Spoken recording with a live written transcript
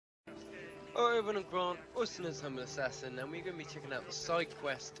Alright everyone, I'm Grant, listeners, I'm an assassin, and we're going to be checking out the side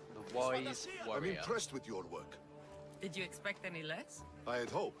quest, The Wise I'm Warrior. impressed with your work. Did you expect any less? I had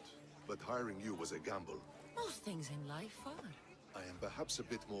hoped, but hiring you was a gamble. Most things in life are. I am perhaps a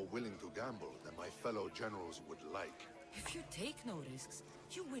bit more willing to gamble than my fellow generals would like. If you take no risks,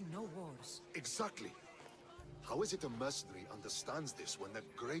 you win no wars. Exactly. How is it a mercenary understands this when the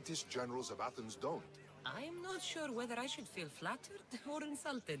greatest generals of Athens don't? I am not sure whether I should feel flattered or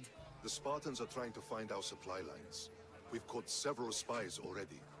insulted. The Spartans are trying to find our supply lines. We've caught several spies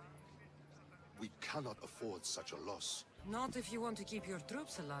already. We cannot afford such a loss. Not if you want to keep your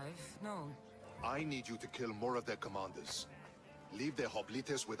troops alive, no. I need you to kill more of their commanders. Leave their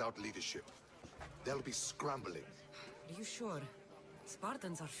hoplites without leadership. They'll be scrambling. Are you sure?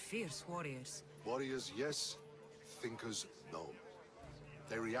 Spartans are fierce warriors. Warriors, yes. Thinkers, no.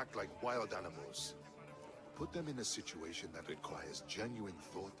 They react like wild animals. Put them in a situation that requires genuine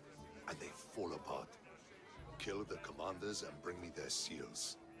thought, and they fall apart. Kill the commanders and bring me their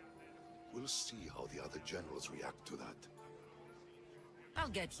seals. We'll see how the other generals react to that. I'll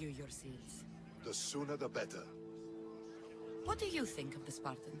get you your seals. The sooner the better. What do you think of the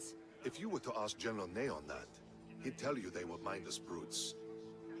Spartans? If you were to ask General Ney on that, he'd tell you they were mindless brutes.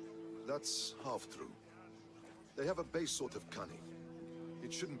 That's half true. They have a base sort of cunning.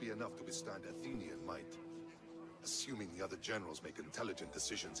 It shouldn't be enough to withstand Athenian might. Assuming the other generals make intelligent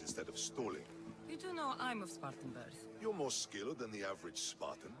decisions instead of stalling. You do know I'm of Spartan birth. You're more skilled than the average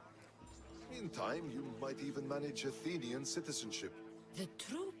Spartan. In time, you might even manage Athenian citizenship. The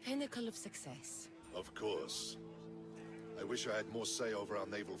true pinnacle of success. Of course. I wish I had more say over our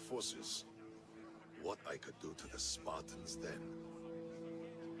naval forces. What I could do to the Spartans then.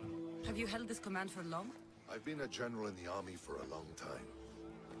 Have you held this command for long? I've been a general in the army for a long time.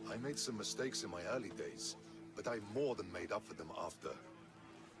 I made some mistakes in my early days, but I more than made up for them after.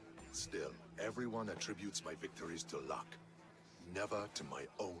 Still, everyone attributes my victories to luck, never to my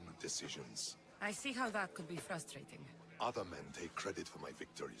own decisions. I see how that could be frustrating. Other men take credit for my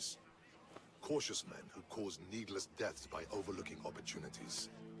victories. Cautious men who cause needless deaths by overlooking opportunities.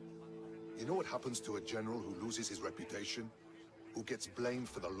 You know what happens to a general who loses his reputation? Who gets blamed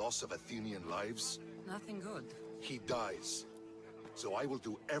for the loss of Athenian lives? Nothing good. He dies. So I will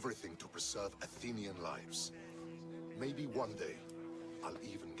do everything to preserve Athenian lives. Maybe one day, I'll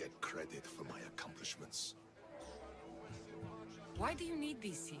even get credit for my accomplishments. Why do you need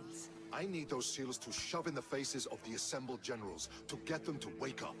these seals? I need those seals to shove in the faces of the assembled generals, to get them to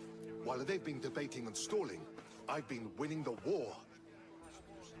wake up. While they've been debating and stalling, I've been winning the war.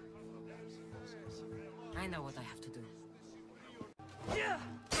 I know what I have to do. Yeah!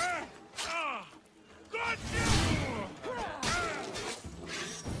 Got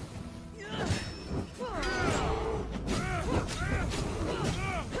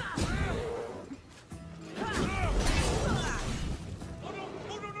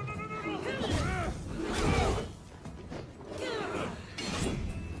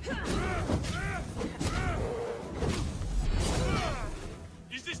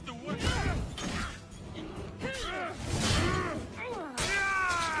Is this the one?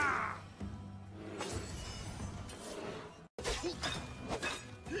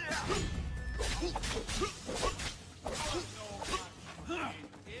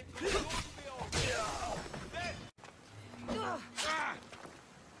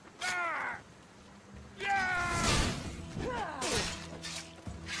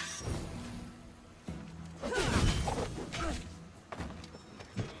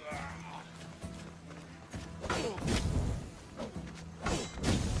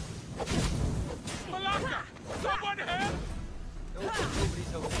 Malaka! Someone help!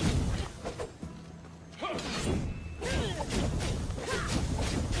 Nobody's helping.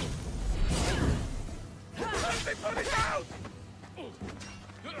 Let me put it out!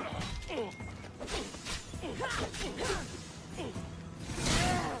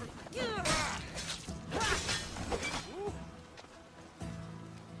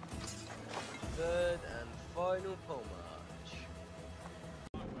 Third and final pole march.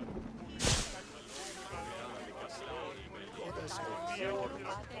 Goddess of war.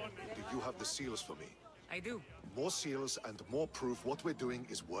 Do you have the seals for me? I do. More seals and more proof what we're doing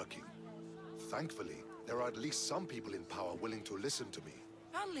is working. Thankfully, there are at least some people in power willing to listen to me.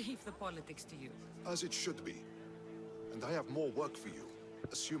 I'll leave the politics to you. As it should be. And I have more work for you,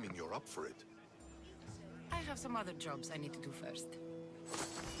 assuming you're up for it. I have some other jobs I need to do first.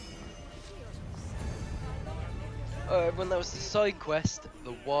 Alright everyone, that was the side quest,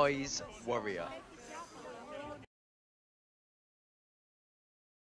 The Wise Warrior.